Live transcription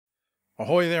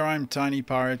Ahoy there, I'm Tiny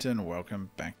Pirate and welcome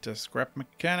back to Scrap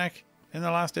Mechanic. In the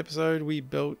last episode we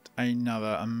built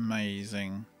another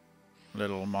amazing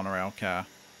little monorail car.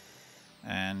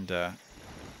 And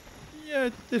yeah,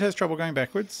 it has trouble going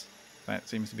backwards. That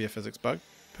seems to be a physics bug.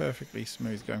 Perfectly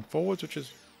smooth going forwards, which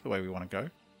is the way we want to go.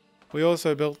 We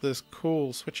also built this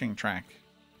cool switching track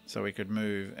so we could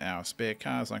move our spare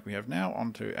cars like we have now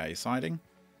onto a siding.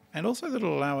 And also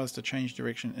that'll allow us to change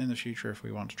direction in the future if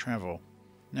we want to travel.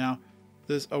 Now,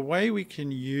 there's a way we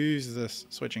can use this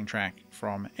switching track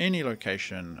from any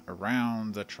location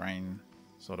around the train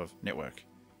sort of network,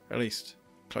 at least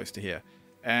close to here.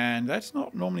 And that's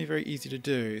not normally very easy to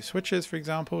do. Switches, for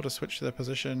example, to switch the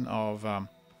position of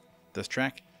this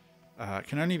track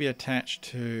can only be attached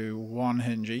to one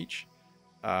hinge each.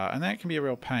 And that can be a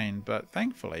real pain, but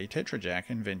thankfully Tetrajak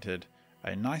invented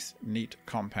a nice, neat,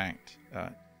 compact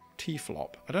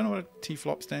Tflop. I don't know what a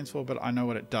Tflop stands for, but I know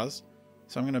what it does.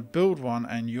 So I'm going to build one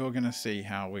and you're going to see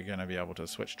how we're going to be able to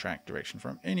switch track direction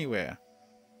from anywhere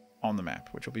on the map,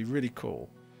 which will be really cool.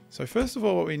 So first of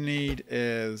all, what we need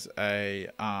is a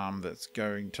arm that's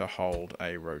going to hold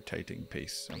a rotating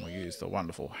piece, and we'll use the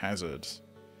wonderful hazards.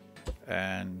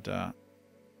 And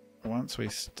once we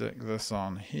stick this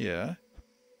on here,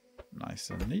 nice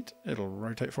and neat, it'll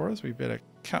rotate for us. We better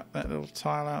cut that little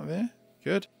tile out there.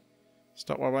 Good.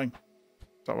 Stop wobbling.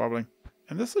 Stop wobbling.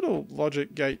 And this little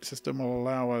logic gate system will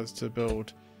allow us to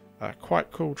build a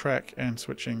quite cool track and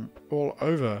switching all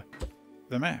over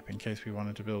the map in case we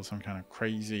wanted to build some kind of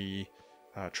crazy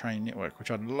train network,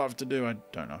 which I'd love to do. I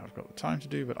don't know if I've got the time to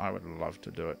do, but I would love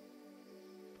to do it.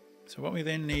 So what we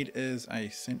then need is a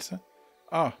sensor.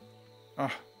 Oh,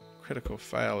 critical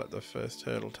fail at the first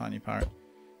hurdle, Tiny Pirate.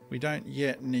 We don't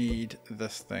yet need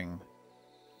this thing.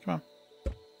 Come on.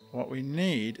 What we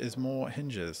need is more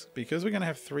hinges, because we're going to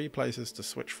have 3 places to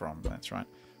switch from. That's right.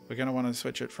 We're going to want to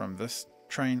switch it from this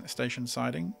train station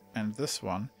siding and this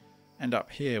one, and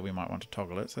up here we might want to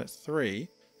toggle it. So that's 3.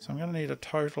 So I'm going to need a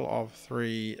total of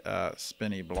 3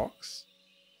 spinny blocks.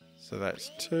 So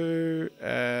that's 2,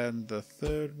 and the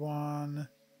third one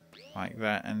like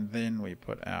that, and then we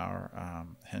put our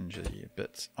hingy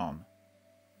bits on.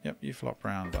 Yep, you flop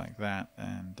around like that,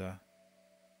 and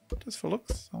just for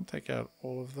looks, I'll take out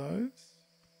all of those.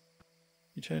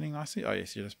 You turning nicely? Oh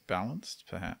yes, you're just balanced,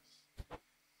 perhaps.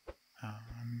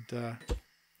 And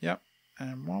yep,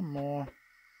 and one more.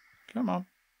 Come on.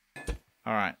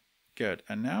 Alright, good.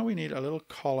 And now we need a little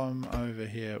column over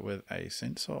here with a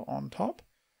sensor on top.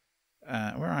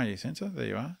 Where are you, sensor? There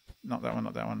you are. Not that one,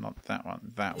 not that one, not that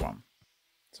one, that one.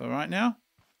 So right now,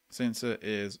 sensor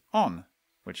is on,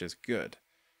 which is good.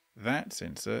 That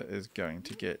sensor is going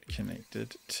to get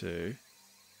connected to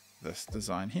this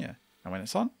design here. And when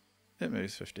it's on, it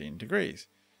moves 15 degrees.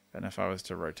 And if I was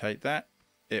to rotate that,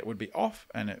 it would be off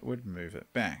and it would move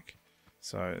it back.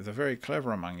 So the very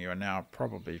clever among you are now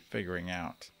probably figuring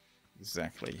out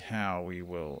exactly how we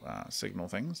will signal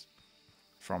things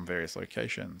from various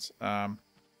locations.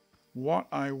 What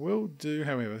I will do,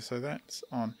 however, so that's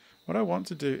on. What I want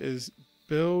to do is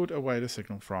build a way to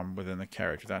signal from within the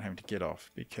carriage without having to get off,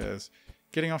 because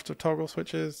getting off to toggle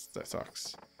switches, that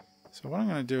sucks. So what I'm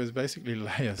going to do is basically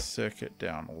lay a circuit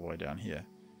down all the way down here.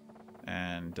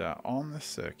 And on the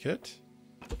circuit,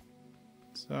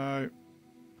 so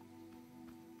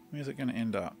where's it going to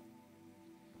end up?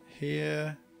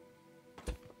 Here,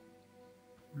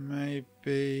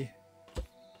 maybe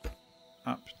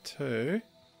up to,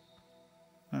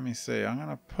 let me see, I'm going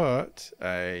to put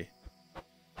a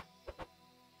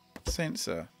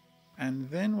sensor, and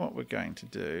then what we're going to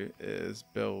do is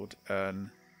build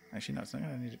an, actually no, it's not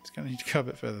going to need, it's going to need to go a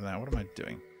bit further than that. What am I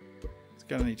doing? It's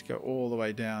going to need to go all the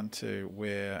way down to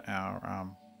where our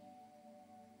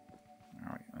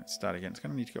alright, let's start again. It's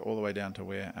going to need to go all the way down to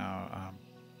where our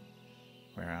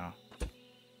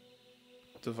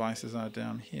devices are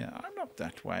down here. I'm not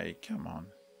that way, come on.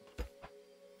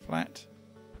 Flat.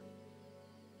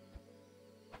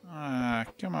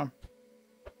 Come on.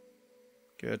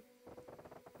 Good.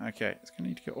 Okay, it's going to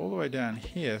need to go all the way down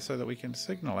here so that we can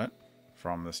signal it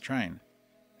from this train.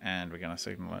 And we're going to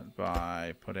signal it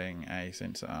by putting a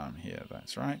sensor arm here,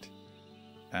 that's right.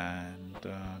 And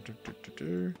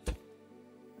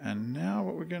and now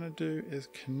what we're going to do is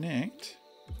connect.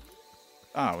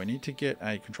 We need to get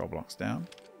a control blocks down.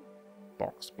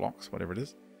 Blocks, whatever it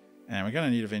is. And we're going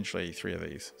to need eventually 3 of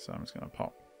these. So I'm just going to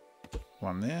pop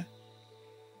one there,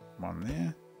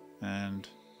 and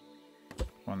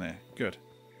one there. Good.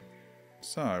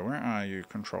 So, where are you,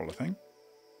 controller thing?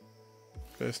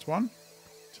 First one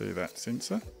to that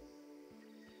sensor.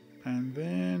 And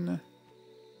then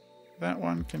that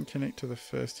one can connect to the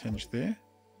first hinge there.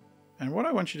 And what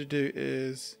I want you to do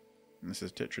is, and this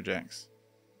is Tetrajak's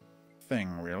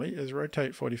thing really, is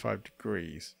rotate 45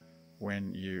 degrees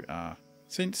when you are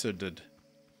censored.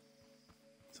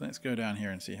 So let's go down here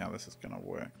and see how this is going to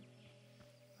work.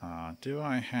 Do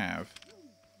I have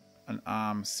an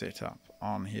arm set up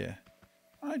on here?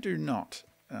 I do not.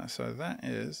 So that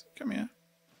is, come here,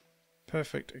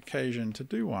 perfect occasion to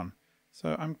do one.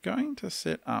 So I'm going to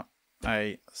set up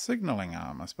a signaling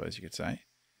arm, I suppose you could say.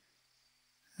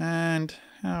 And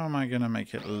how am I going to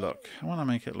make it look? I want to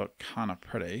make it look kind of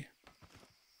pretty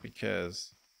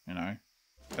because, you know,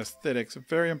 aesthetics are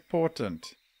very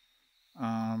important.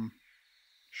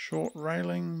 Short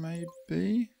railing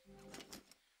maybe?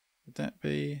 Would that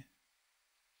be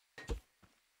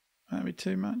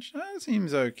too much? That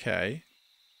seems okay.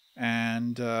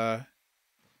 And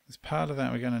as part of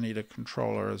that we're going to need a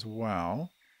controller as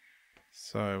well.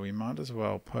 So we might as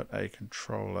well put a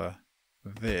controller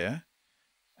there.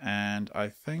 And I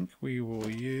think we will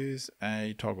use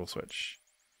a toggle switch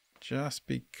just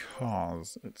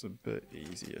because it's a bit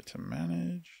easier to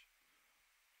manage.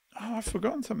 Oh, I've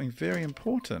forgotten something very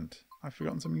important. I've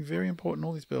forgotten something very important in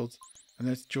all these builds. And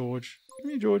that's George.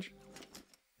 Come here, George.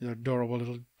 You're adorable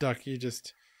little duck. You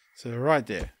just... So right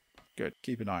there. Good.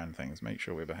 Keep an eye on things. Make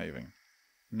sure we're behaving.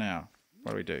 Now,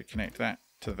 what do? Connect that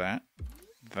to that.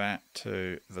 That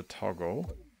to the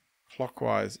toggle.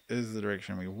 Clockwise is the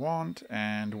direction we want.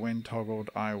 And when toggled,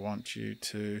 I want you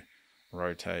to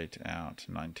rotate out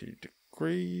 90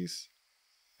 degrees.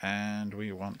 And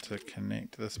we want to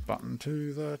connect this button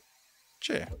to the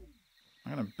chair.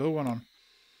 I'm going to build one on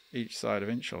each side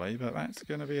eventually, but that's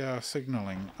going to be our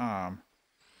signaling arm.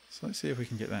 So let's see if we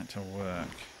can get that to work.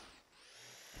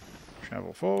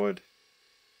 Travel forward.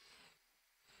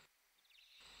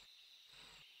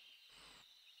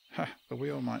 Ha, the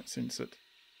wheel might sense it.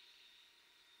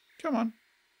 Come on.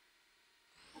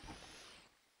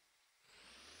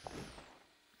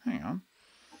 Hang on.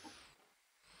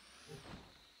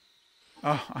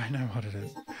 Oh, I know what it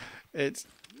is. It's,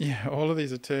 yeah, all of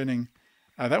these are turning.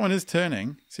 That one is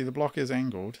turning. See, the block is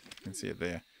angled. You can see it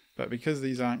there. But because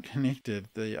these aren't connected,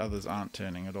 the others aren't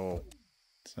turning at all.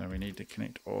 So we need to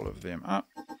connect all of them up.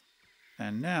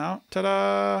 And now,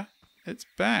 ta-da! It's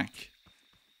back.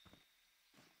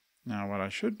 Now what I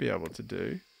should be able to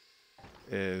do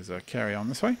is carry on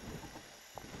this way.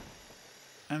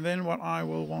 And then what I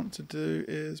will want to do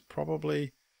is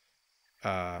probably...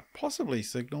 possibly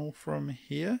signal from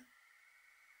here.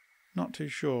 Not too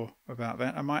sure about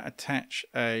that. I might attach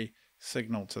a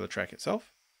signal to the track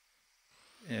itself.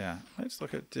 Yeah, let's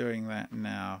look at doing that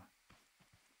now.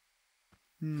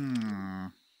 I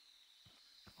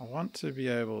want to be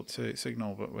able to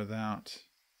signal but without...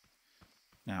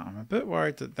 Now, I'm a bit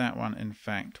worried that that one in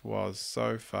fact was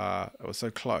so far, it was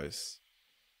so close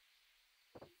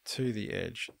to the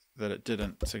edge that it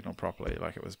didn't signal properly,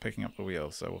 like it was picking up the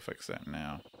wheel, so we'll fix that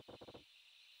now.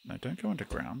 No, don't go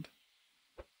underground.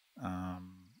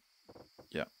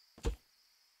 Yep.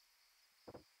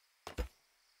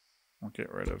 We'll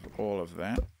get rid of all of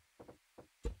that.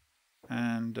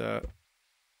 And,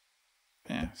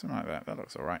 yeah, something like that. That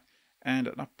looks alright. And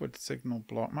an upward signal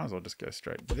block. Might as well just go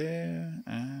straight there.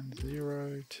 And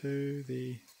 0 to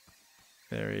the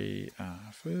very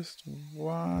first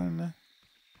one.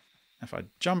 If I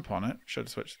jump on it, should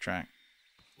switch the track.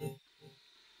 And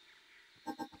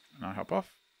I hop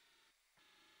off.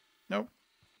 Nope.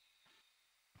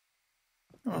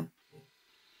 Come on.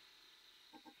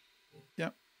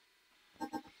 Yep.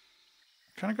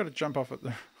 Kind of got to jump off at the...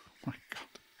 Oh my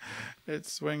god.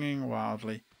 It's swinging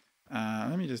wildly.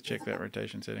 Let me just check that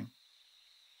rotation setting.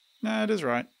 No, it is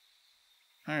right.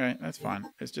 Okay, that's fine.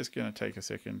 It's just going to take a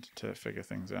second to figure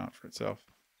things out for itself.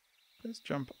 Let's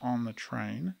jump on the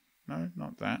train. No,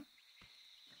 not that.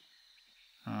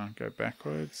 Go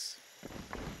backwards.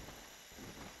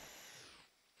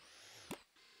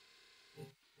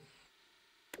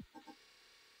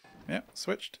 Yep,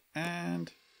 switched.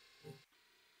 And...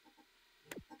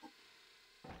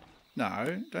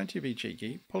 No, don't you be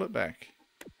cheeky. Pull it back.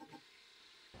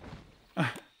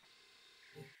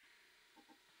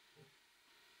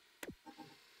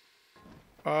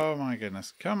 Oh my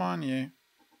goodness. Come on, you.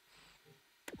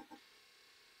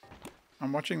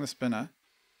 I'm watching the spinner.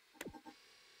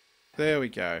 There we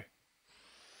go.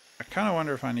 I kind of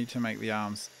wonder if I need to make the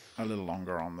arms a little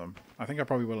longer on them. I think I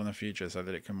probably will in the future so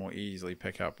that it can more easily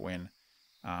pick up when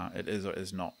it is or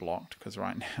is not blocked. Because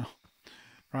right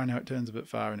now it turns a bit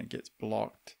far and it gets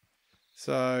blocked.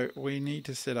 So we need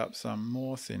to set up some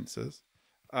more sensors.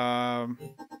 No,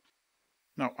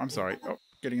 I'm sorry. Oh,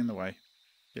 getting in the way.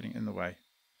 Getting in the way.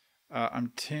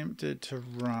 I'm tempted to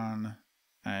run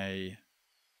a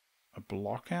a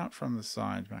block out from the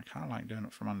side, but I kind of like doing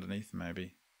it from underneath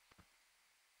maybe.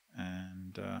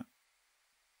 And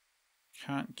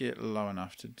can't get low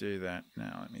enough to do that.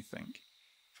 Now let me think.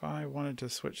 If I wanted to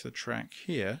switch the track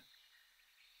here,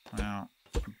 now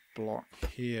a block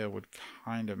here would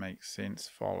kind of make sense,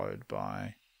 followed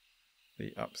by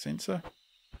the up sensor.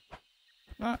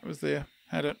 Ah, it was there.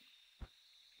 Had it.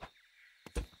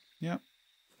 Yep.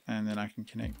 And then I can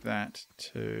connect that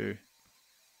to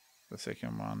the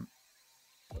second one.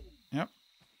 Yep.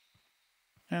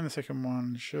 And the second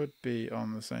one should be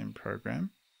on the same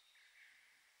program.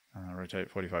 Rotate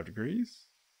 45 degrees.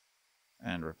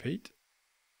 And repeat.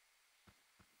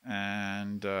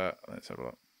 And let's have a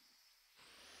look.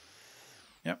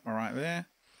 Yep, alright there.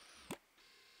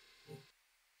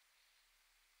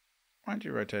 Why aren't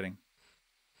you rotating?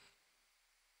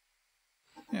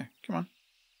 Yeah, come on.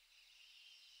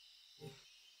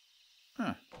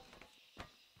 Huh.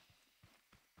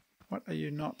 What are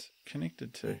you not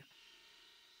connected to?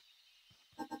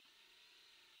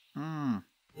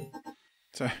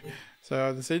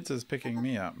 So the sensor's picking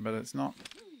me up, but it's not.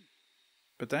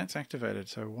 But that's activated,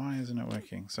 so why isn't it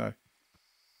working? So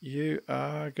you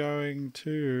are going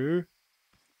to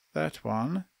that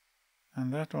one,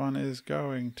 and that one is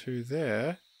going to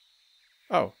there.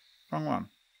 Oh, wrong one.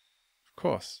 Of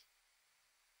course.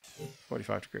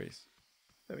 45 degrees.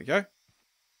 There we go.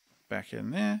 Back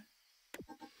in there.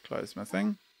 Close my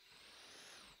thing.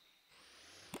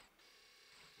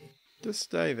 Just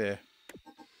stay there.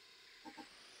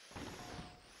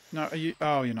 No, are you?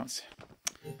 Oh, you're not.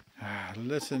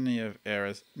 Litany of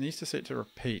errors. It needs to set to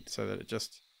repeat so that it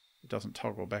doesn't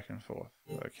toggle back and forth.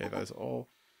 Okay, those are all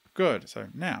good. So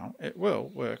now it will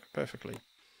work perfectly.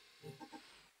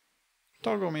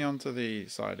 Toggle me onto the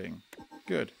siding.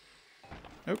 Good.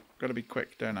 Oh, got to be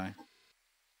quick, don't I?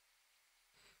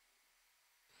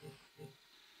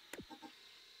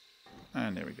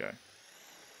 And there we go.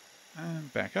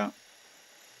 And back up.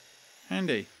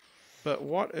 Handy. But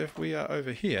what if we are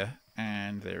over here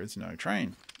and there is no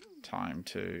train? Time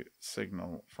to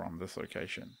signal from this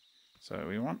location. So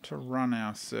we want to run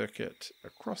our circuit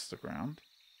across the ground.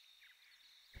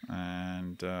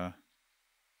 And no,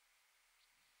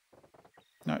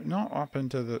 not up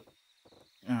into the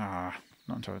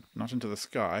not into the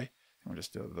sky. We'll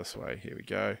just do it this way. Here we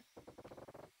go.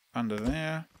 Under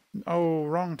there. Oh,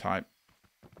 wrong type.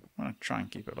 I'm going to try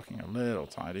and keep it looking a little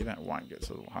tidy. That white gets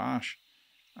a little harsh.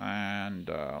 And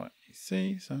let me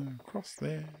see. So across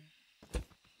there.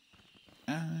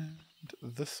 And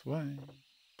this way.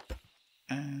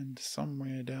 And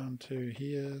somewhere down to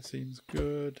here seems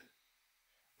good.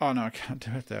 Oh no, I can't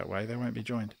do it that way. They won't be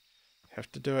joined.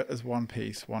 Have to do it as one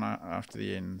piece, one after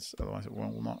the ends. Otherwise it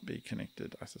will not be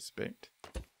connected, I suspect.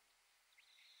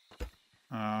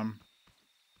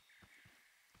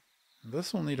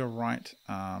 This will need a right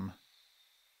arm.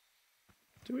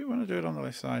 Do we want to do it on the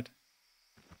left side?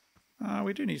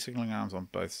 We do need signaling arms on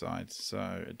both sides,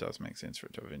 so it does make sense for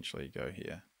it to eventually go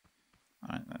here.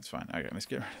 Alright, that's fine. Okay, let's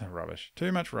get rid of the rubbish.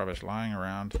 Too much rubbish lying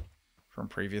around from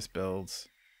previous builds.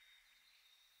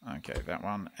 Okay, that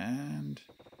one, and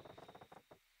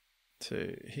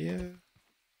to here.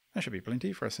 That should be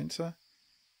plenty for a sensor.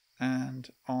 And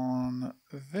on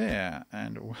there.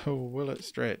 And will it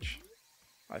stretch?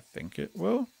 I think it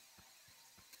will.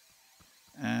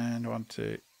 And one,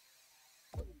 two.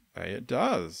 Hey, it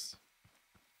does.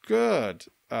 Good.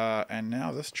 And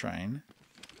now this train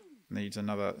needs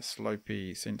another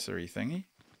slopey sensory thingy.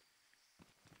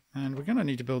 And we're going to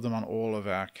need to build them on all of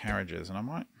our carriages. And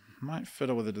I might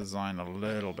fiddle with the design a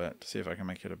little bit to see if I can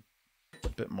make it a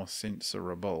bit more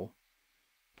sensorable.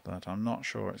 But I'm not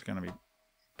sure it's going to be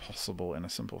possible in a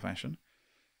simple fashion.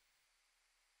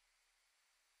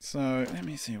 So let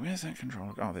me see, where's that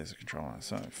controller? Oh, there's a controller.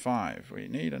 So 5. We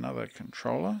need another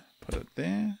controller. Put it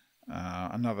there.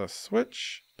 Another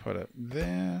switch. Put it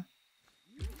there.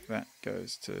 That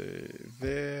goes to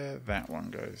there. That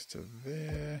one goes to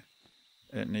there.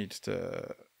 It needs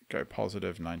to go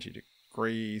positive 90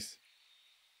 degrees.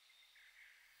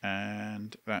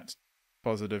 And that's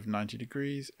positive 90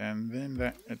 degrees. And then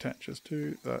that attaches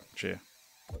to the chair.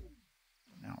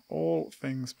 Now, all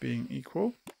things being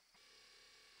equal,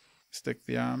 stick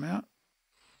the arm out.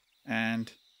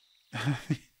 And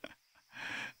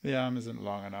the arm isn't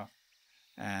long enough.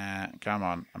 Come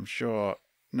on, I'm sure.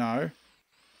 No.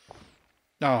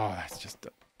 Oh, that's just...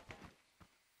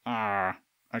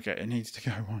 okay, it needs to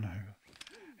go one over.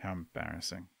 How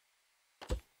embarrassing.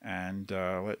 And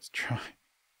let's try.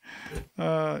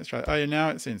 Let's try. Oh, yeah, now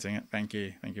it's sensing it. Thank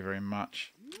you. Thank you very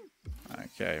much.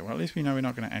 Okay, well, at least we know we're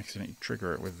not going to accidentally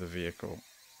trigger it with the vehicle.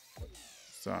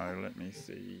 So, let me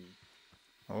see.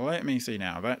 Let me see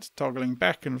now. That's toggling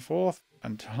back and forth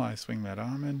until I swing that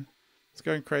arm in. It's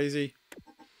going crazy.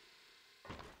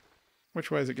 Which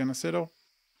way is it going to settle?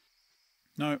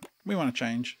 No, we want to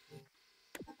change.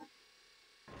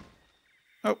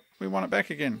 Oh, we want it back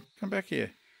again. Come back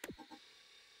here.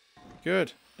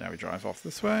 Good. Now we drive off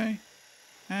this way.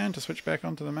 And to switch back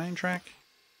onto the main track.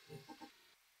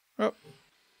 Oh.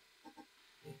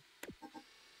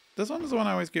 This one is the one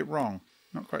I always get wrong.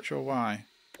 Not quite sure why.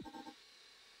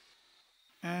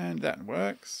 And that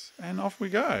works. And off we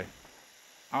go.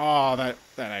 Oh, that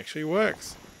actually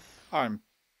works. I'm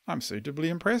suitably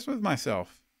impressed with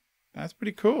myself. That's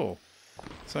pretty cool.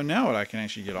 So now what I can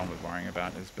actually get on with worrying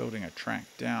about is building a track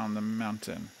down the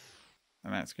mountain.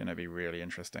 And that's going to be really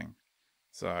interesting.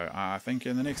 So I think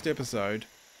in the next episode,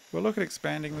 we'll look at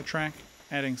expanding the track,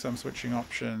 adding some switching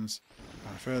options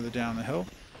further down the hill,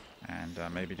 and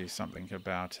maybe do something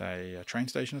about a train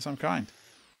station of some kind.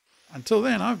 Until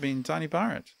then, I've been Tiny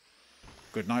Pirate.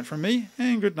 Good night from me,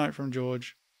 and good night from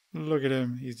George. Look at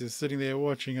him, he's just sitting there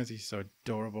watching us, he's so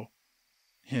adorable.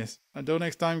 Yes, until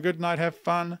next time, good night, have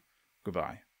fun,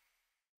 goodbye.